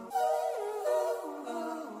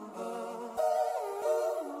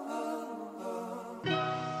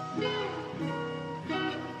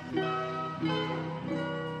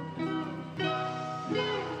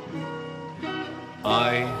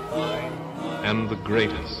and the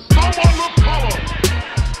greatest.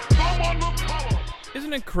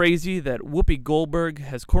 Isn't it crazy that Whoopi Goldberg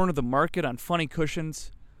has cornered the market on funny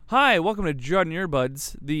cushions? Hi, welcome to Jordan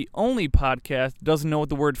Earbuds, the only podcast that doesn't know what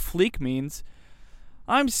the word fleek means.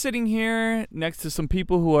 I'm sitting here next to some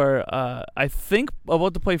people who are, I think,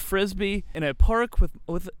 about to play Frisbee in a park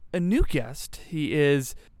with a new guest. He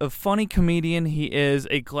is a funny comedian. He is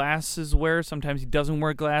a glasses wearer. Sometimes he doesn't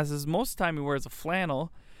wear glasses. Most of the time he wears a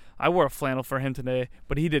flannel. I wore a flannel for him today,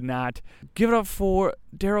 but he did not. Give it up for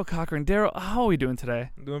Daryl Cochran. Daryl, how are we doing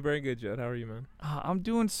today? I'm doing very good, Judd. How are you, man? I'm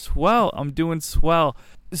doing swell.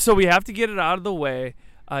 So we have to get it out of the way.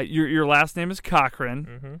 Your last name is Cochran.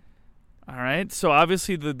 Mm-hmm. All right. So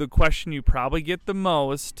obviously the question you probably get the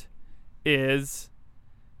most is,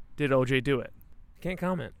 did OJ do it? Can't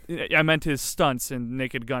comment. I meant his stunts in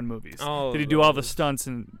Naked Gun movies. Oh, did he do all the stunts?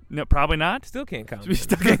 And no, probably not. Still can't comment. We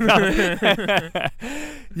still can't comment.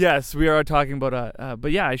 Yes, we are talking about.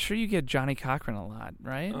 But yeah, I'm sure you get Johnny Cochran a lot,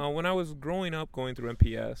 right? When I was growing up, going through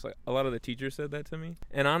MPS, a lot of the teachers said that to me,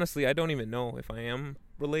 and honestly, I don't even know if I am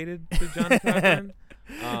related to Johnny Cochran.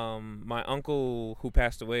 My uncle, who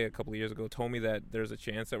passed away a couple of years ago, told me that there's a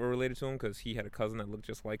chance that we're related to him because he had a cousin that looked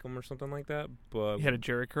just like him or something like that. But he had a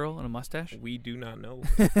jerry curl and a mustache? We do not know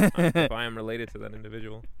if I am related to that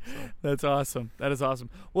individual. So. That's awesome. That is awesome.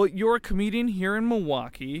 Well, you're a comedian here in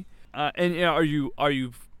Milwaukee, and are you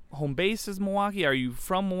home base is Milwaukee? Are you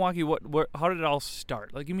from Milwaukee? What? How did it all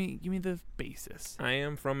start? Like, give me the basis. I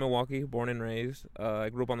am from Milwaukee, born and raised. I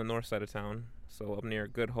grew up on the north side of town. So up near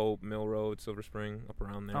Good Hope, Mill Road, Silver Spring, up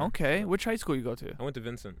around there. Okay. So Which high school you go to? I went to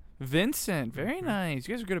Vincent. Vincent. Very nice.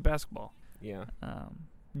 You guys are good at basketball. Yeah.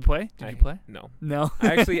 You play? Did you play? No. No.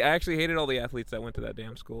 I actually hated all the athletes that went to that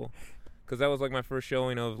damn school. Because that was like my first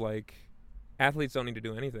showing of like, athletes don't need to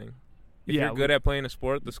do anything. If you're good at playing a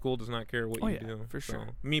sport, the school does not care what you do. For sure.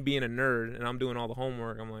 So, me being a nerd and I'm doing all the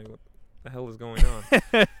homework, I'm like, what the hell is going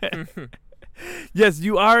on? Yes,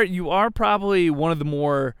 you are probably one of the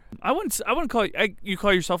more. I wouldn't call you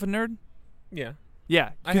call yourself a nerd. Yeah.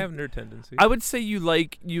 Yeah, I have nerd tendencies. I would say you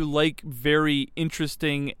like very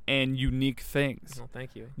interesting and unique things. Well,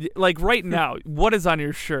 thank you. Like right now, what is on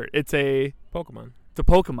your shirt? It's a Pokemon. It's a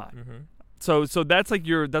Pokemon. Mm-hmm. So that's like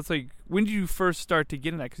when did you first start to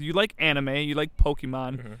get in that? Because you like anime, you like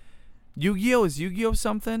Pokemon. Mm-hmm. Yu-Gi-Oh! Is Yu-Gi-Oh!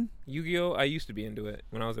 Something? Yu-Gi-Oh! I used to be into it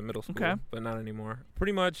when I was in middle school, but not anymore.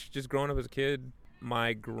 Pretty much just growing up as a kid,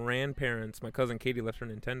 my grandparents, my cousin Katie left her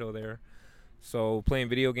Nintendo there. So playing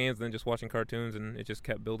video games and then just watching cartoons, and it just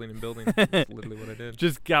kept building and building. That's literally what I did.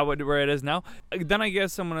 Just got where it is now. Then I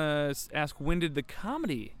guess I'm going to ask, when did the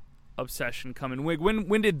comedy obsession come in?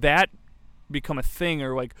 When did that become a thing,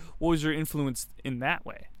 or like what was your influence in that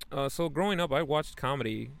way? So growing up, I watched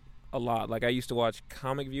comedy a lot. Like I used to watch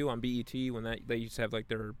Comic View on BET when they used to have like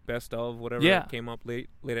their best of whatever came up late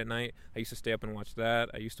at night. I used to stay up and watch that.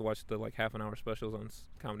 I used to watch the like half an hour specials on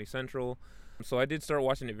Comedy Central. So I did start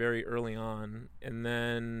watching it very early on, and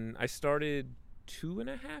then I started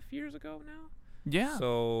 2.5 years ago now. Yeah.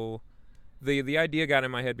 So the idea got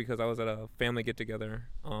in my head because I was at a family get together,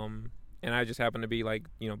 and I just happened to be like,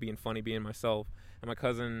 being funny, being myself. And my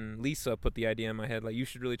cousin Lisa put the idea in my head, like, you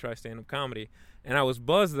should really try stand-up comedy. And I was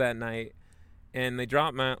buzzed that night, and they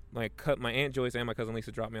dropped my Aunt Joyce and my cousin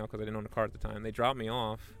Lisa dropped me off because I didn't own a car at the time. They dropped me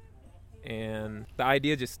off, and the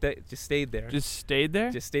idea just stayed there. Just stayed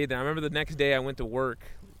there? Just stayed there. I remember the next day I went to work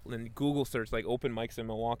and Google searched like open mics in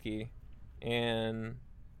Milwaukee, and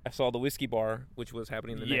I saw the Whiskey Bar, which was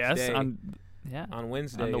happening the next day. On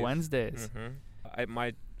Wednesdays. On the Wednesdays. Mm-hmm.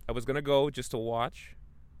 I was gonna go just to watch,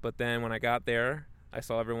 but then when I got there, I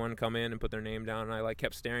saw everyone come in and put their name down, and I like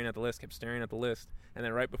kept staring at the list, and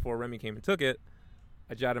then right before Remy came and took it,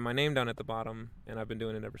 I jotted my name down at the bottom, and I've been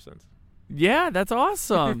doing it ever since. Yeah, that's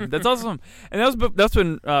awesome. That's awesome. And that's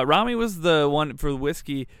when Rami was the one for the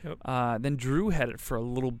whiskey. Yep. Then Drew had it for a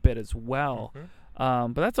little bit as well.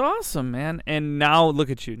 Mm-hmm. But that's awesome, man. And now look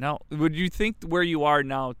at you. Now, would you think where you are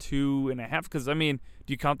now 2.5? Because I mean,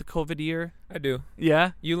 do you count the COVID year? I do.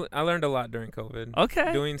 Yeah. I learned a lot during COVID.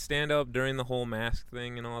 Okay. Doing stand up during the whole mask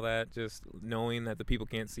thing and all that, just knowing that the people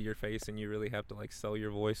can't see your face and you really have to like sell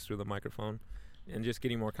your voice through the microphone. And just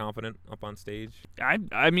getting more confident up on stage.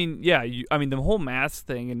 I mean, yeah. The whole mask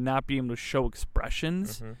thing and not being able to show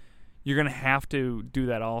expressions, mm-hmm. You're gonna have to do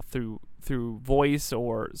that all through voice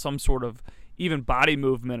or some sort of even body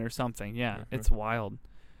movement or something. Yeah, mm-hmm. It's wild.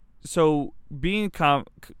 So being a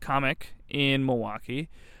comic in Milwaukee,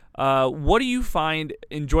 what do you find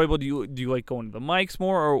enjoyable? Do you like going to the mics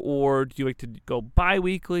more, or do you like to go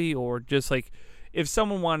bi-weekly, or just like if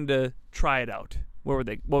someone wanted to try it out, what would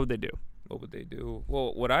they do? What would they do?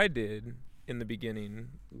 Well, what I did in the beginning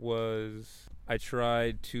was I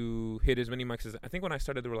tried to hit as many mics as I think when I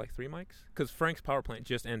started there were like 3 mics because Frank's power plant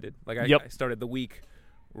just ended. Like I started the week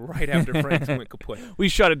right after Frank's went kaput. We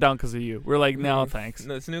shut it down because of you. We're like, no, thanks.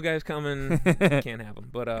 No, this new guy's coming. Can't have him.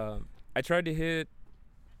 But I tried to hit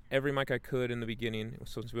every mic I could in the beginning,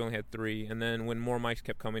 so since we only had 3, and then when more mics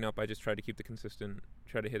kept coming up, I just tried to keep the consistent,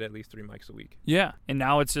 try to hit at least 3 mics a week. Yeah, and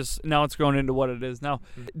now it's grown into what it is now.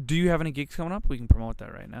 Do you have any gigs coming up? We can promote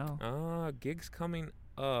that right now. Gigs coming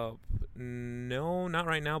up? No, not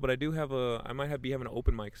right now, but I do have I might be having an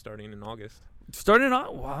open mic starting in August. Starting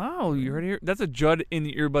on, wow, you heard it here. That's a Judd in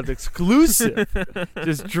the Earbuds exclusive.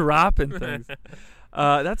 Just dropping things.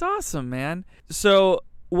 That's awesome, man. So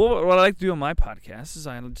what I like to do on my podcast is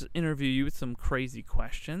I just interview you with some crazy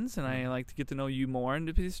questions, and I like to get to know you more and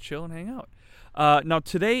to just chill and hang out. Now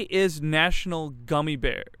today is National Gummy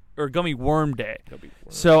Worm Day.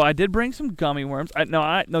 So I did bring some gummy worms.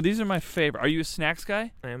 No, these are my favorite. Are you a snacks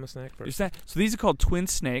guy? I am a snack person. So these are called Twin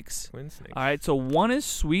Snakes. Twin Snakes. All right, so one is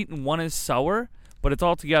sweet and one is sour, but it's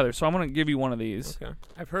all together. So I'm going to give you one of these. Okay.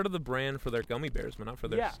 I've heard of the brand for their gummy bears, but not for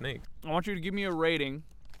their snakes. I want you to give me a rating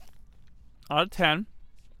out of 10.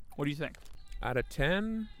 What do you think? Out of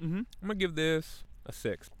 10, I'm gonna give this a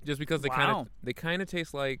 6, just because they kind of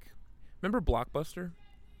taste like. Remember Blockbuster?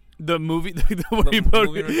 The movie,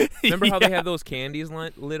 remember how they had those candies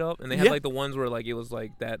lit up, and they had like the ones where like it was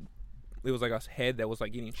like that. It was like a head that was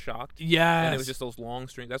like getting shocked. Yeah, and it was just those long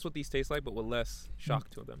strings. That's what these taste like, but with less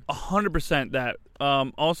shock to them. 100% that.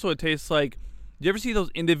 Also, it tastes like. Do you ever see those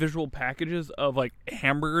individual packages of like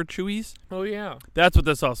hamburger chewies? Oh yeah, that's what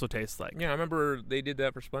this also tastes like. Yeah, I remember they did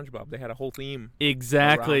that for SpongeBob. They had a whole theme.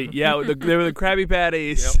 Exactly. Yeah, they were the Krabby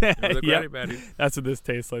Patties. Yep, they were the Krabby Patties. That's what this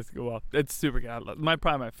tastes like. Well, it's super good.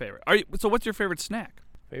 Probably my favorite. So what's your favorite snack?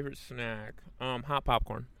 Favorite snack? Hot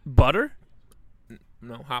popcorn. Butter?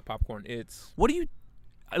 No, hot popcorn. It's. What do you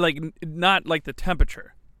like? Not like the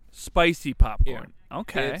temperature. Spicy popcorn. Yeah.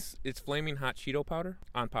 Okay. It's flaming hot Cheeto powder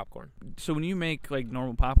on popcorn. So when you make like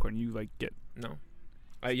normal popcorn, you like get no.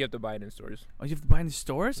 You have to buy it in stores. Oh, you have to buy it in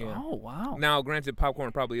stores? Yeah. Oh, wow. Now, granted,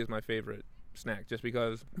 popcorn probably is my favorite snack, just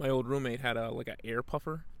because my old roommate had an air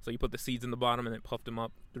puffer. So you put the seeds in the bottom and then puffed them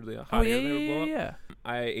up through the hot air that would blow up. Yeah.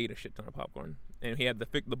 I ate a shit ton of popcorn, and he had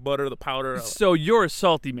the butter, the powder. So you're a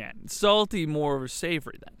salty man. Salty, more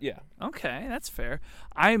savory then. Yeah. Okay, that's fair.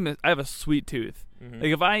 I have a sweet tooth. Mm-hmm.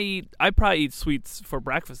 Like if I'd probably eat sweets for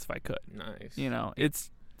breakfast if I could. Nice. You know,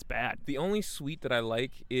 it's bad. The only sweet that I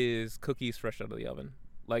like is cookies fresh out of the oven.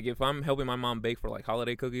 Like if I'm helping my mom bake for like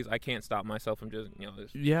holiday cookies, I can't stop myself from just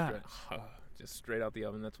just straight out the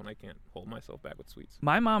oven. That's when I can't hold myself back with sweets.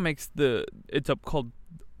 My mom makes it's called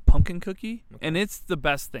pumpkin cookie, and it's the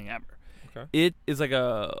best thing ever. Okay. It is like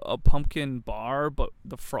a pumpkin bar, but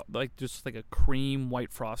just like a cream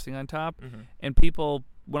white frosting on top. Mm-hmm. And people,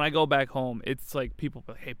 when I go back home, it's like people,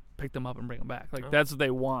 hey, pick them up and bring them back. Like that's what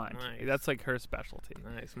they want. Nice. That's like her specialty.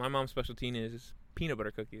 Nice. My mom's specialty is peanut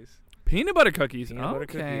butter cookies. Peanut butter cookies. Butter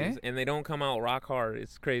cookies, and they don't come out rock hard.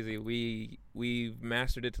 It's crazy. We've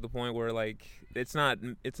mastered it to the point where like it's not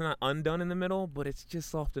undone in the middle, but it's just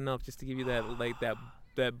soft enough just to give you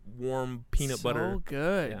that warm peanut butter. So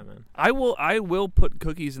good. Yeah, man. I will put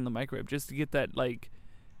cookies in the microwave just to get that like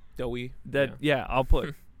doughy. I'll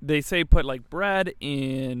put. They say put like bread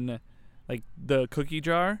in like the cookie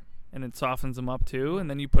jar, and it softens them up too, and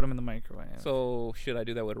then you put them in the microwave. So should I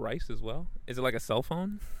do that with rice as well? Is it like a cell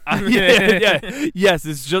phone? Yeah. Yes,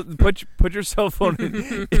 it's just put your cell phone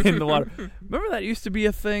in the water. Remember that used to be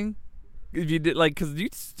a thing? If you did because you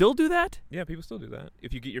still do that? Yeah, people still do that.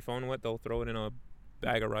 If you get your phone wet, they'll throw it in a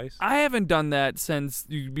bag of rice. I haven't done that since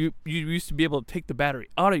you used to be able to take the battery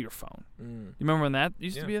out of your phone. You remember when that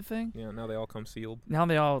used to be a thing? Yeah, now they all come sealed. Now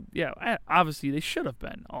they all, obviously they should have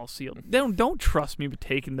been all sealed. They don't trust me with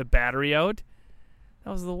taking the battery out. That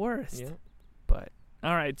was the worst. Yeah. But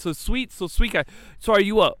all right, so sweet guy. So are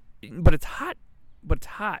you but it's hot,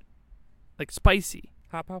 like spicy.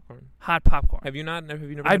 Hot popcorn. Hot popcorn. Have you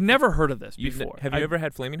never? I've never heard of this before. Have you ever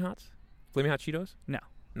had Flaming Hots? Flaming Hot Cheetos? No.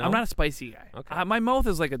 No? I'm not a spicy guy. Okay. My mouth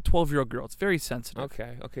is like a 12-year-old girl. It's very sensitive.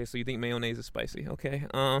 Okay. So you think mayonnaise is spicy? Okay.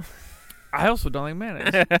 I also don't like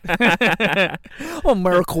mayonnaise. Oh,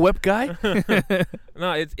 Miracle Whip guy.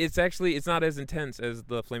 No, it's not as intense as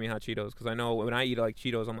the Flaming Hot Cheetos, because I know when I eat like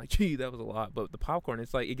Cheetos, I'm like, gee, that was a lot. But the popcorn,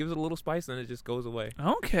 it's like it gives it a little spice and it just goes away.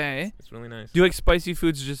 Okay. It's really nice. Do you like spicy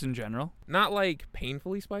foods just in general? Not like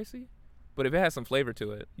painfully spicy, but if it has some flavor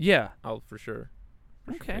to it, yeah, I'll for sure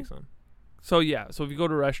take some. So if you go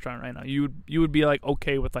to a restaurant right now, you would be like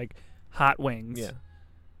okay with like hot wings. Yeah.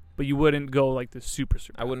 But you wouldn't go like the super.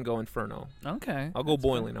 I wouldn't go Inferno. Okay. I'll go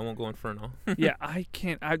boiling. I won't go Inferno. Yeah, I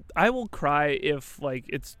can't. I will cry if like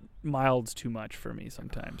it's mild's too much for me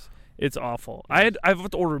sometimes. It's awful. I've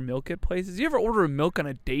had to order milk at places. You ever order milk on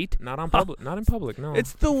a date? Not on public. Not in public. No.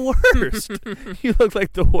 It's the worst. You look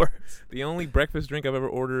like the worst. The only breakfast drink I've ever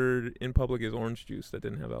ordered in public is orange juice that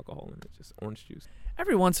didn't have alcohol in it. Just orange juice.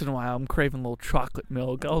 Every once in a while, I'm craving a little chocolate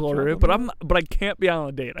milk. I'll order it, but I can't be on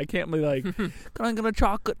a date. I can't be like, can I get a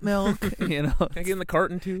chocolate milk? You know. Can I get in the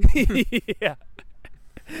carton too? Yeah.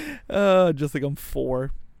 Just like I'm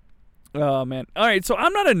 4. Oh man. All right, so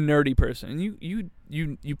I'm not a nerdy person.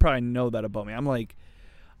 You probably know that about me. I'm like,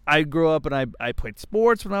 I grew up and I played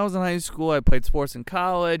sports when I was in high school. I played sports in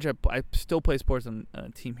college. I still play sports on a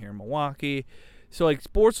team here in Milwaukee. So like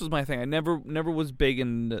sports was my thing. I never was big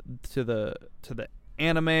into the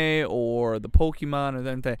anime or the Pokemon or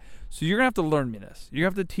anything. So you're gonna have to learn me this. You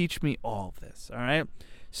have to teach me all of this. All right.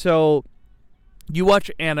 So you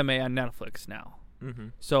watch anime on Netflix now. Mm-hmm.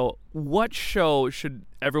 So what show should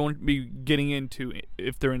everyone be getting into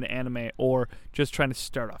if they're into anime or just trying to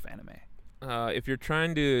start off anime? If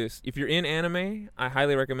you're in anime, I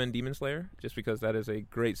highly recommend Demon Slayer, just because that is a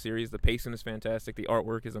great series. The pacing is fantastic. The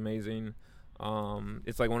artwork is amazing.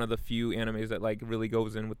 It's like one of the few animes that like really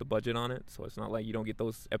goes in with the budget on it. So it's not like you don't get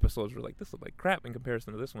those episodes where like this looks like crap in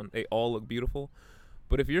comparison to this one. They all look beautiful.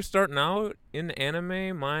 But if you're starting out in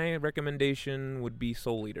anime, my recommendation would be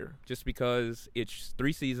Soul Eater, just because it's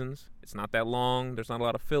 3 seasons. It's not that long. There's not a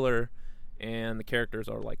lot of filler, and the characters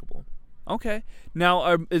are likable. Okay.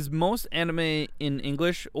 Now, is most anime in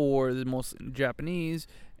English or is it most in Japanese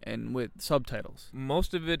and with subtitles?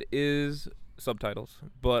 Most of it is subtitles,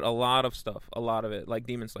 but a lot of it, like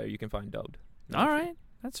Demon Slayer, you can find dubbed. All right.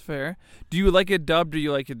 That's fair. Do you like it dubbed or do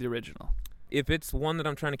you like it the original? If it's one that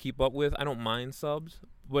I'm trying to keep up with, I don't mind subs,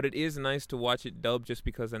 but it is nice to watch it dubbed just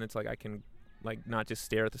because then it's like I can like not just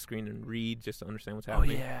stare at the screen and read just to understand what's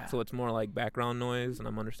happening. Oh, yeah. So it's more like background noise and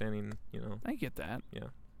I'm understanding, I get that. Yeah.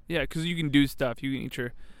 Yeah, because you can do stuff. You can eat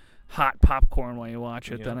your hot popcorn while you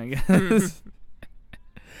watch it, then I guess.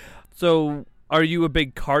 So are you a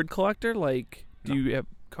big card collector? Like, do you have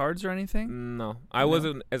cards or anything? No. I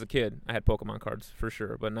wasn't as a kid. I had Pokemon cards for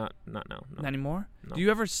sure, but not now. No. Not anymore? No. Do you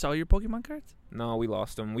ever sell your Pokemon cards? No, we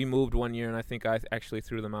lost them. We moved one year, and I think I actually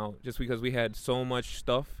threw them out just because we had so much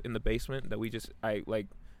stuff in the basement that we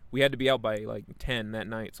had to be out by like 10 that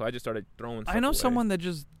night, so I just started throwing stuff I know away. someone that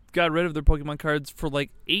just got rid of their Pokemon cards for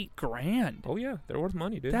like $8,000. Oh yeah, they're worth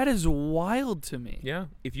money, dude. That is wild to me. Yeah,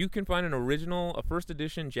 if you can find a first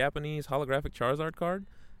edition Japanese holographic Charizard card,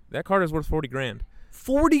 that card is worth $40,000.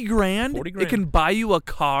 $40,000? $40,000. It can buy you a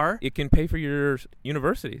car? It can pay for your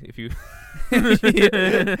university if you.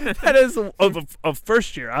 That is a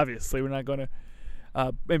first year. Obviously, we're not going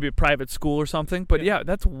to maybe a private school or something. But yeah,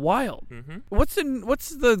 that's wild. Mm-hmm. What's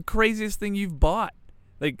the craziest thing you've bought?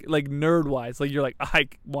 Like nerd wise, like you're like I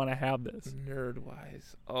want to have this. Nerd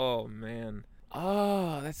wise, oh man.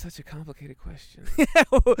 Oh, that's such a complicated question.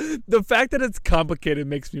 The fact that it's complicated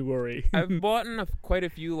makes me worry. I've bought quite a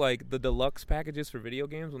few like the deluxe packages for video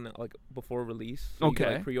games when like before release. So Okay. You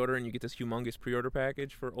can, like, pre-order and you get this humongous pre-order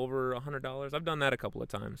package for over $100. I've done that a couple of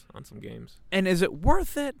times on some games. And is it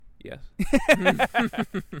worth it? Yes.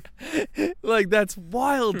 Like that's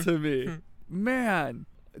wild to me, man.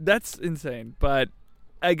 That's insane. But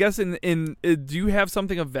I guess do you have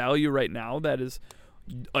something of value right now that is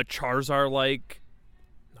a Charizard like?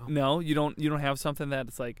 No, you don't have something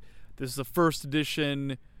that's like this is the first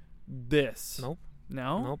edition. This. Nope.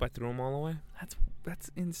 No. Nope. I threw them all away.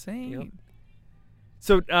 That's insane. Yep.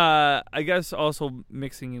 So I guess also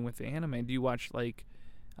mixing in with the anime, do you watch like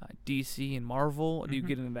DC and Marvel? Do you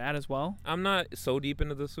get into that as well? I'm not so deep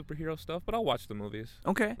into the superhero stuff, but I'll watch the movies.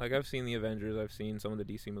 Okay. Like I've seen the Avengers. I've seen some of the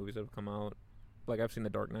DC movies that have come out. Like I've seen The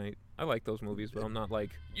Dark Knight. I like those movies, but I'm not like,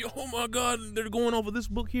 oh my god, they're going over this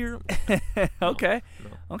book here. Okay.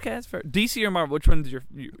 No. Okay, that's fair. DC or Marvel? Which one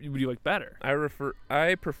would you like better?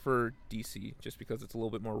 I prefer DC just because it's a little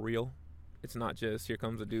bit more real. It's not just here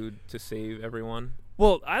comes a dude to save everyone.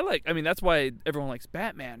 Well, that's why everyone likes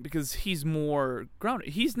Batman, because he's more grounded.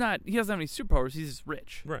 He doesn't have any superpowers. He's just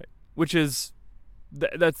rich. Right. Which is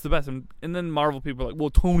that's the best. And then Marvel people are like, well,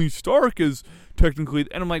 Tony Stark is technically,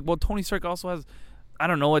 and I'm like, well, Tony Stark also has, I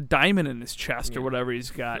don't know, a diamond in his chest or whatever he's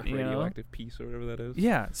got. A radioactive piece or whatever that is.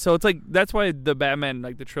 Yeah, so it's like that's why the Batman,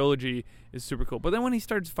 like the trilogy, is super cool. But then when he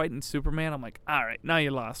starts fighting Superman, I'm like, all right, now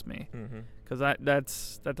you lost me, because that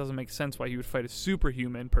doesn't make sense why he would fight a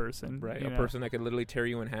superhuman person, right? A person that could literally tear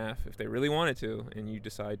you in half if they really wanted to, and you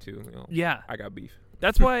decide to. Yeah, I got beef.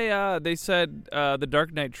 That's why they said the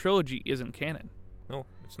Dark Knight trilogy isn't canon. No,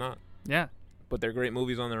 it's not. Yeah, but they're great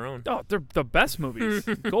movies on their own. Oh, they're the best movies.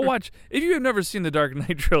 Go watch. If you have never seen the Dark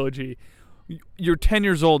Knight trilogy, you're 10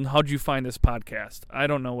 years old, and how'd you find this podcast? I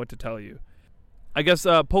don't know what to tell you. I guess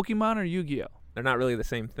Pokemon or Yu-Gi-Oh? They're not really the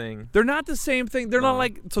same thing. They're not the same thing. They're not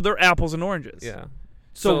like, so they're apples and oranges. Yeah.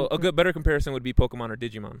 So a better comparison would be Pokemon or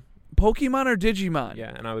Digimon. Pokemon or Digimon?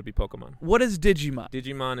 Yeah, and I would be Pokemon. What is Digimon?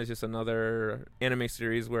 Digimon is just another anime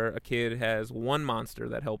series where a kid has one monster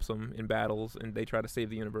that helps him in battles, and they try to save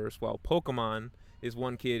the universe, while Pokemon is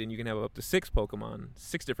one kid, and you can have up to 6 Pokemon,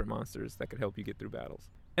 6 different monsters that could help you get through battles.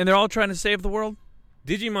 And they're all trying to save the world?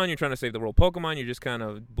 Digimon, you're trying to save the world. Pokemon, you're just kind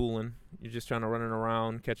of booling. You're just trying to running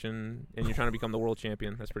around, catching, and you're trying to become the world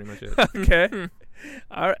champion. That's pretty much it. Okay.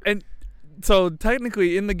 All right. And so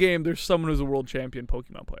technically in the game, there's someone who's a world champion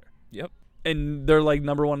Pokemon player. Yep. And they're like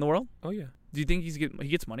number 1 in the world? Oh, yeah. Do you think he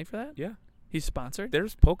gets money for that? Yeah. He's sponsored?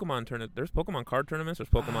 There's Pokemon card tournaments. There's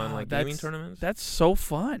Pokemon gaming tournaments. That's so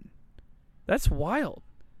fun. That's wild.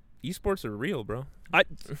 Esports are real, bro.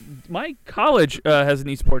 My college has an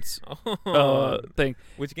esports thing.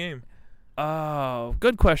 Which game? Oh,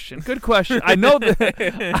 good question. Good question. I know that.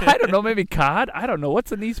 I don't know. Maybe COD. I don't know.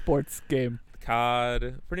 What's an esports game?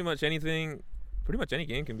 COD. Pretty much anything. Pretty much any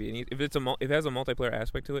game can be. If it has a multiplayer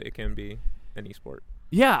aspect to it, it can be an esport.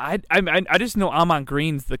 Yeah, I just know Amon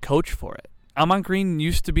Green's the coach for it. Amon Green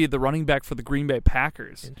used to be the running back for the Green Bay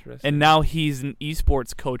Packers. Interesting. And now he's an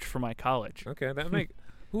esports coach for my college. Okay, that make.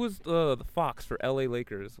 Who was the Fox for LA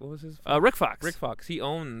Lakers? What was his? Rick Fox. Rick Fox. He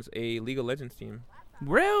owns a League of Legends team.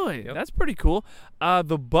 Really? Yep. That's pretty cool.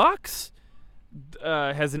 The Bucks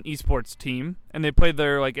has an esports team, and they play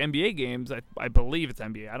their NBA games. I believe it's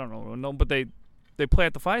NBA. I don't know, but they play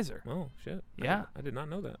at the Pfizer. Oh shit! Yeah, I did not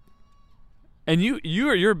know that. And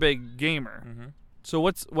you're a big gamer. Mm-hmm. So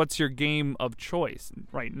what's your game of choice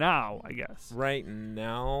right now? I guess right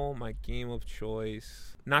now my game of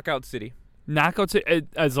choice, Knockout City. Knockout City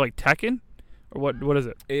as like Tekken, or what is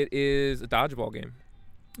it? It is a dodgeball game.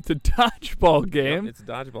 It's a dodgeball game. Yep, it's a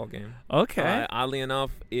dodgeball game. Okay. Oddly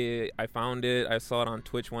enough, I found it. I saw it on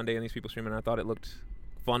Twitch one day, and these people streaming. And I thought it looked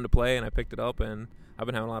fun to play, and I picked it up, and I've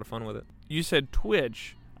been having a lot of fun with it. You said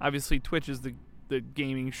Twitch. Obviously, Twitch is the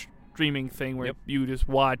gaming streaming thing where Yep. you just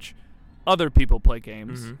watch other people play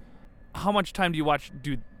games. Mm-hmm. How much time do you watch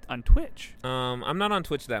on Twitch? I'm not on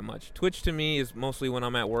Twitch that much. Twitch to me is mostly when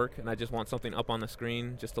I'm at work and I just want something up on the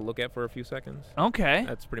screen just to look at for a few seconds. Okay.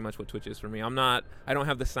 That's pretty much what Twitch is for me. I don't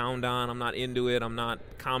have the sound on. I'm not into it. I'm not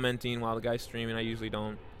commenting while the guy's streaming. I usually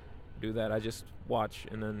don't do that. I just watch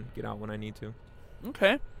and then get out when I need to.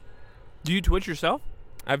 Okay. Do you Twitch yourself?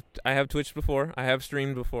 I have Twitched before. I have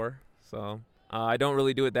streamed before. So I don't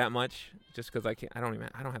really do it that much just because I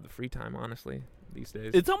don't have the free time, honestly, these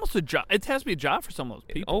days. It's almost a job. It has to be a job for some of those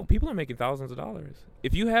people. People are making thousands of dollars.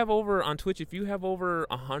 If you have over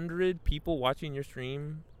 100 people watching your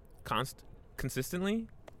stream consistently,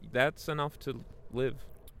 that's enough to live.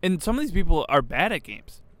 And some of these people are bad at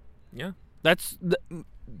games. Yeah.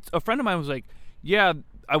 A friend of mine was like, yeah,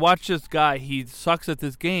 I watched this guy. He sucks at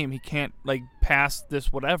this game. He can't pass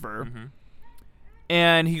this whatever. Mm-hmm.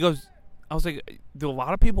 And he goes, I was like, do a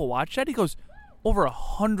lot of people watch that? He goes, over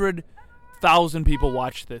 100,000 people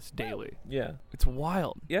watch this daily. Yeah. It's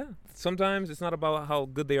wild. Yeah. Sometimes it's not about how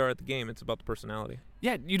good they are at the game. It's about the personality.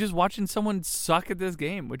 Yeah, you're just watching someone suck at this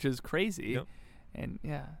game, which is crazy. Yep. And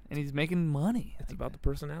he's making money. It's about the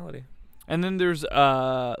personality. And then there's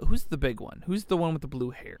who's the big one? Who's the one with the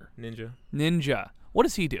blue hair? Ninja. What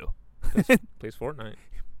does he do? Plays Fortnite.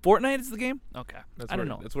 Fortnite is the game? Okay. I don't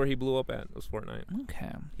know. That's where he blew up at. Was Fortnite.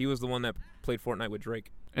 Okay. He was the one that played Fortnite with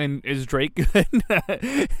Drake. And is Drake good?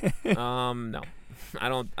 No. I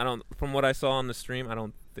don't from what I saw on the stream, I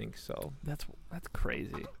don't think so. That's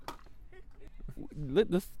crazy.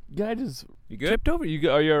 This guy just You good? tipped over. Are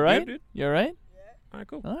you all right? Good, dude. You all right? All right,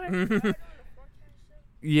 cool. All right.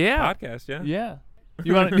 Yeah. Podcast, yeah. Yeah.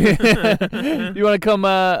 You want to come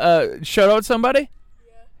shout out somebody?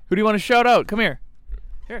 Yeah. Who do you want to shout out? Come here.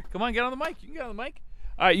 Here, come on, get on the mic. You can get on the mic.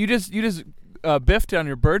 All right, you just biffed on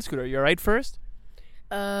your bird scooter. You all right first?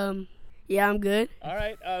 Yeah, I'm good. All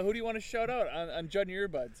right. Who do you want to shout out on Judd and Your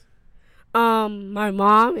Earbuds? My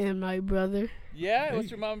mom and my brother, Yeah? Hey. What's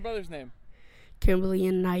your mom and brother's name? Kimberly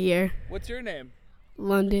and Nair, What's your name?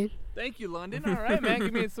 London. Thank you, London. All right, man.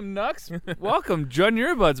 Give me some knucks. Welcome, Judd and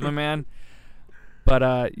Your Earbuds, my man.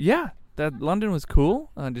 But, yeah, that London was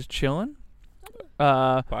cool. Just chilling.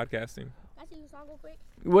 Podcasting. Can I sing a song real quick?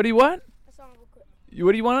 What do you want? A song real quick.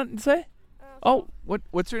 What do you want to say?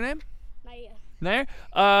 What's your name? Nair.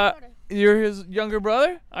 Nair? You're his younger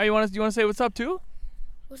brother? You want to say what's up too?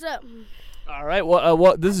 What's up? All right.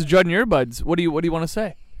 Well, this is Judd and Your Earbuds. What do you want to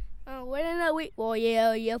say? We're in now we, oh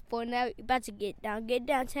yeah, for now we about to get down.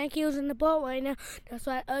 10 kilos in the boat right now. That's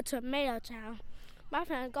why Tomato Town. My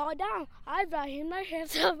friend go down. I brought him my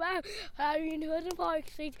hands up. I mean, to the park.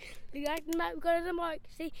 See, we got the map. We go to the mark.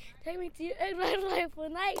 See, take me to your life for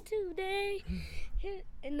night today.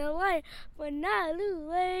 In the light, but not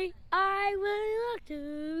away. I will look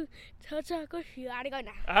to talk with you. I gotta go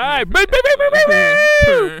now. All right.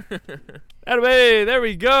 Anyway, there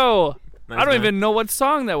we go. Nice I don't guy. even know what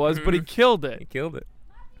song that was, but he killed He it. killed it.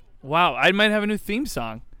 Wow, I might have a new theme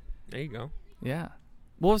song. There you go. Yeah.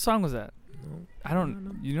 What song was that? No, I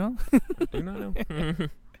don't, you know? I do not know.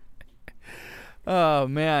 Oh,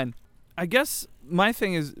 man. I guess my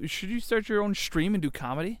thing is, should you start your own stream and do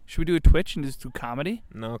comedy? Should we do a Twitch and just do comedy?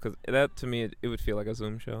 No, because that to me it would feel like a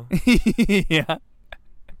Zoom show. Yeah.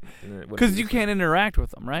 And it wouldn't Because be you the can't interact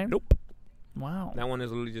with them, right? Nope. Wow. That one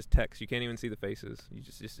is literally just text. You can't even see the faces. You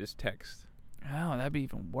just text. Oh, that'd be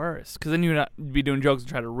even worse. Because then you'd be doing jokes and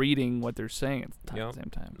try to reading what they're saying at the Yep. same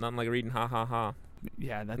time. Nothing like reading ha ha ha.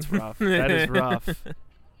 Yeah, that's rough. That is rough.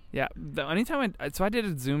 Yeah, anytime I did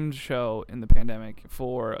a Zoom show in the pandemic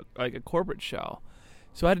for like a corporate show,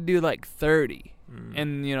 so I had to do like 30,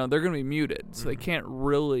 and they're gonna be muted, so they can't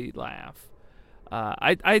really laugh.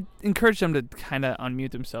 I encourage them to kind of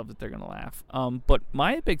unmute themselves if they're gonna laugh. But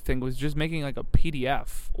my big thing was just making like a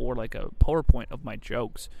PDF or like a PowerPoint of my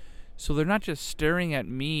jokes, so they're not just staring at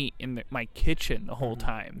me in my kitchen the whole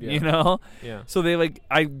time. Yeah. Yeah. So they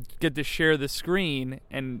I get to share the screen,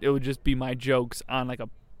 and it would just be my jokes on a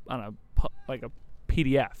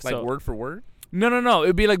PDF. Like so, word for word? No.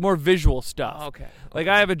 It'd be like more visual stuff. Oh, okay. Like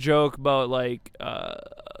I have a joke about like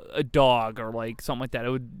a dog or like something like that. It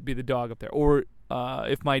would be the dog up there. Or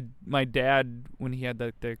if my dad, when he had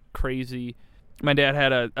the crazy, my dad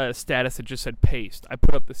had a status that just said paste. I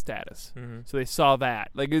put up the status. So they saw that.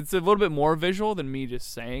 Like it's a little bit more visual than me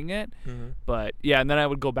just saying it. But yeah, and then I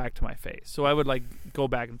would go back to my face. So I would like go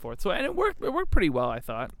back and forth. So and it worked pretty well, I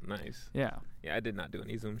thought. Nice. Yeah. Yeah, I did not do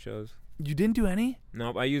any Zoom shows. You didn't do any?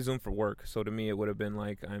 No, I use Zoom for work. So to me, it would have been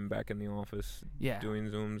like I'm back in the office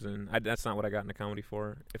doing Zooms. And that's not what I got into comedy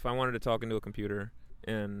for. If I wanted to talk into a computer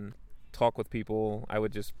and talk with people, I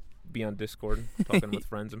would just be on Discord talking with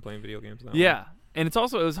friends and playing video games. Yeah. And it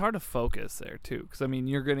was hard to focus there, too. Because, I mean,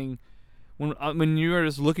 you're getting... When you're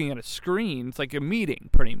just looking at a screen, it's like a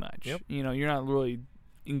meeting, pretty much. Yep. You're not really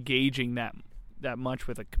engaging that much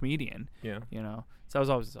with a comedian. Yeah. So that was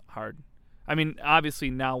always hard. I mean, obviously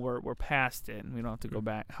now we're past it, and we don't have to go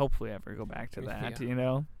back. Hopefully, ever go back to that. Yeah.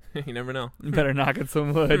 You never know. You better knock on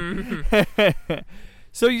some wood.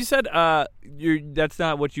 So you said that's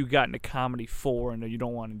not what you got into comedy for, and you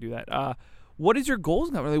don't want to do that. What is your goals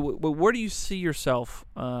in that? Really, where do you see yourself?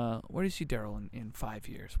 Where do you see Daryl in 5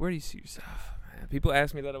 years? Where do you see yourself? People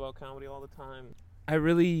ask me that about comedy all the time.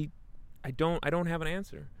 I don't have an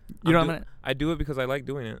answer. You don't have an... I do it because I like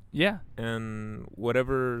doing it. Yeah. And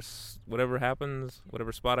whatever happens,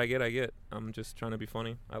 whatever spot I get. I'm just trying to be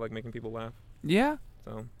funny. I like making people laugh. Yeah.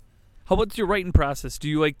 So. What's your writing process? Do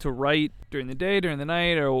you like to write during the day, during the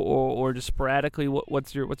night, or just sporadically?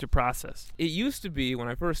 What's your process? It used to be when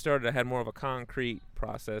I first started, I had more of a concrete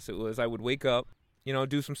process. It was I would wake up,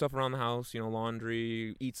 do some stuff around the house,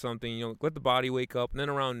 laundry, eat something, let the body wake up. And then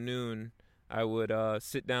around noon, I would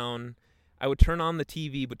sit down. I would turn on the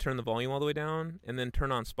TV, but turn the volume all the way down, and then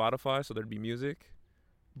turn on Spotify so there'd be music.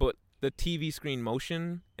 But the TV screen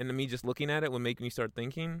motion and then me just looking at it would make me start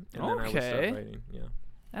thinking, and then I would start writing. Yeah.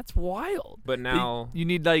 That's wild. But now you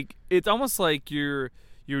need it's almost like your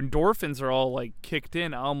endorphins are all like kicked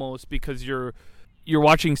in almost because you're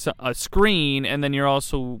watching a screen and then you're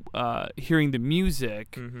also hearing the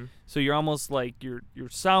music. So you're almost like your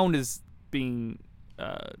sound is being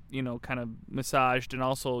kind of massaged, and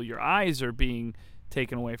also your eyes are being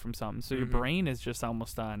taken away from something. So your brain is just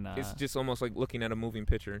almost on. It's just almost like looking at a moving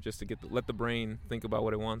picture, just to let the brain think about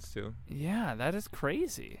what it wants to. Yeah, that is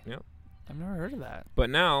crazy. Yep. I've never heard of that. But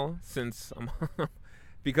now, since I'm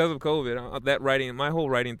because of COVID, my whole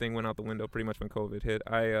writing thing went out the window pretty much when COVID hit.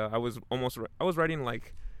 I was writing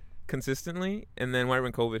like consistently, and then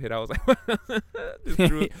when COVID hit, I was like,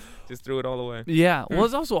 just threw it all away. Yeah. Well,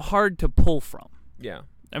 it's also hard to pull from. Yeah.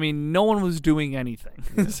 I mean, no one was doing anything.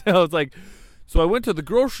 Yeah. So it's like, so I went to the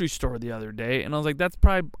grocery store the other day, and I was like, that's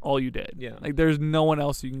probably all you did. Yeah. Like, there's no one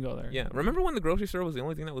else you can go there. Yeah. Remember when the grocery store was the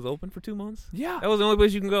only thing that was open for 2 months? Yeah. That was the only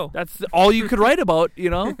place you can go. That's all you could write about,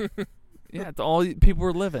 Yeah, it's all people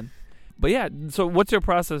were living. But yeah, so what's your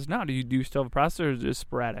process now? Do you still have a process, or is it just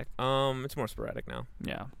sporadic? It's more sporadic now.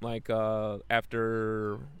 Yeah. Like,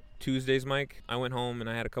 after Tuesday's mic, I went home and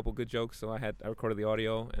I had a couple good jokes, so I recorded the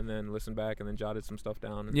audio and then listened back and then jotted some stuff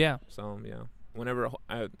down. Yeah. So yeah, whenever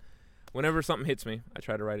whenever something hits me, I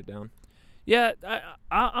try to write it down. Yeah,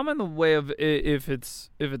 I'm in the way of if it's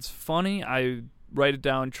funny, I write it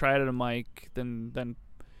down, try it at a mic, then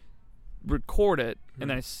record it,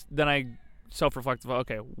 and then I self-reflect about,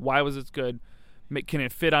 okay, why was it good? Can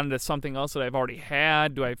it fit onto something else that I've already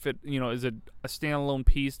had? Do I fit? Is it a standalone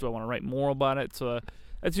piece? Do I want to write more about it? So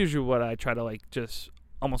that's usually what I try to like just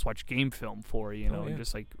almost watch game film for, and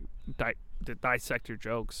just like dissect your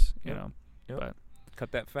jokes, you know. Yep. But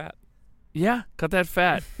cut that fat. Yeah, cut that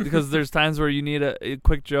fat because there's times where you need a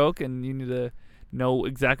quick joke and you need to know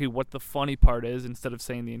exactly what the funny part is instead of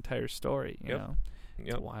saying the entire story. You know.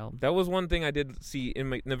 It's wild. That was one thing I did see in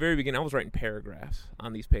the very beginning. I was writing paragraphs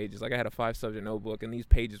on these pages. Like I had a 5-subject notebook, and these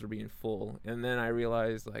pages were being full. And then I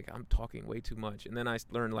realized like I'm talking way too much. And then I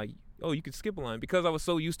learned like, oh, you could skip a line because I was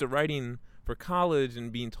so used to writing for college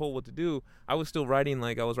and being told what to do. I was still writing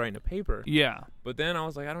like I was writing a paper. Yeah. But then I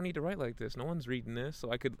was like, I don't need to write like this. No one's reading this.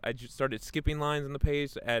 So I just started skipping lines on the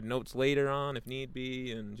page to add notes later on if need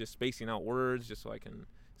be, and just spacing out words just so I can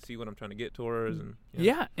see what I'm trying to get towards. And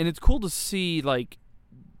yeah, and it's cool to see like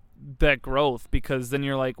that growth because then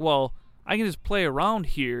you're like, well, I can just play around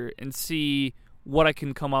here and see what I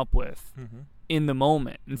can come up with in the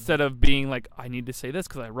moment instead of being like, I need to say this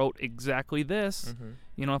because I wrote exactly this.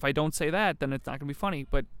 If I don't say that, then it's not going to be funny.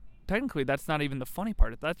 But technically, that's not even the funny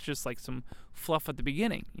part. That's just like some fluff at the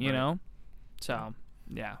beginning, you know? So,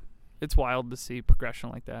 yeah, it's wild to see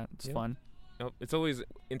progression like that. It's fun. It's always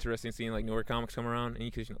interesting seeing like newer comics come around,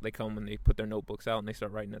 and because they come and they put their notebooks out and they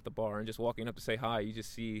start writing at the bar, and just walking up to say hi, you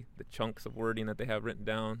just see the chunks of wording that they have written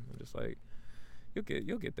down. I'm just like, you'll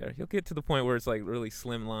get there. You'll get to the point where it's like really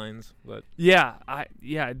slim lines, but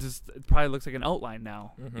it probably looks like an outline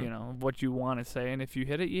now. Of what you want to say, and if you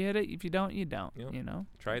hit it, you hit it. If you don't, you don't.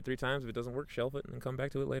 Try it 3 times. If it doesn't work, shelf it and then come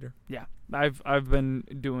back to it later. Yeah, I've been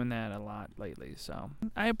doing that a lot lately. So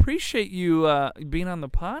I appreciate you being on the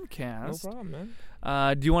podcast. No problem,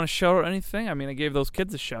 man. Do you want to shout out anything? I mean, I gave those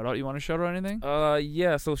kids a shout out. You want to shout out anything?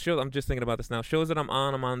 Yeah. So shows. I'm just thinking about this now. Shows that I'm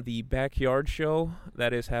on the Backyard Show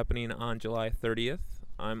that is happening on July 30th.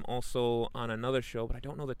 I'm also on another show, but I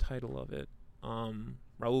don't know the title of it.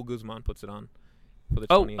 Raul Guzman puts it on for the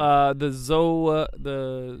 28th.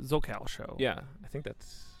 The Zocal show. Yeah, I think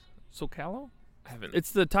that's Zocalo. I haven't.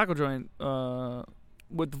 It's the taco joint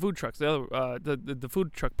with the food trucks. The other the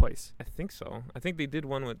food truck place. I think so. I think they did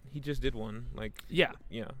one with. He just did one. Like yeah.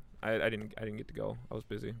 I didn't get to go. I was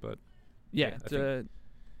busy, but yeah.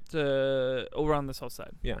 It's over on the south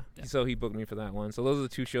side. Yeah. So he booked me for that one. So those are the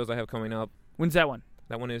 2 shows I have coming up. When's that one?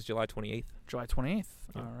 That one is July 28th. July 28th.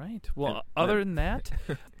 Yeah. All right. Well, other than that,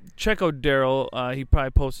 check out Daryl. He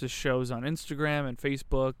probably posts his shows on Instagram and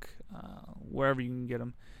Facebook, wherever you can get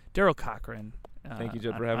him. Daryl Cochran. Thank you,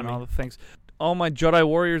 Judd, for having me. All the things. All my Jedi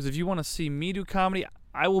Warriors, if you want to see me do comedy,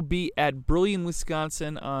 I will be at Brilliant,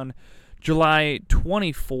 Wisconsin on July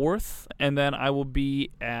 24th, and then I will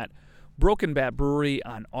be at Broken Bat Brewery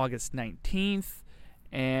on August 19th,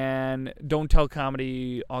 and Don't Tell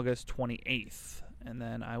Comedy August 28th. And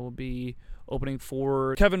then I will be opening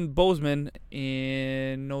for Kevin Bozeman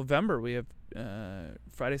in November. We have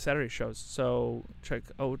Friday, Saturday shows. So check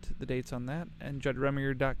out the dates on that and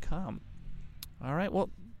juddreminger.com. All right.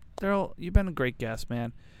 Well, Daryl, you've been a great guest,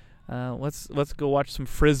 man. Let's go watch some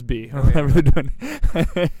Frisbee or whatever they're doing.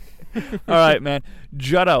 All right, man.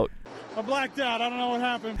 Judd out. I blacked out. I don't know what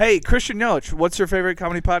happened. Hey, Christian Yelich, what's your favorite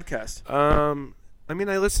comedy podcast? I mean,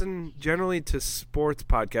 I listen generally to sports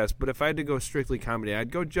podcasts, but if I had to go strictly comedy, I'd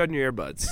go Judd in Your Earbuds.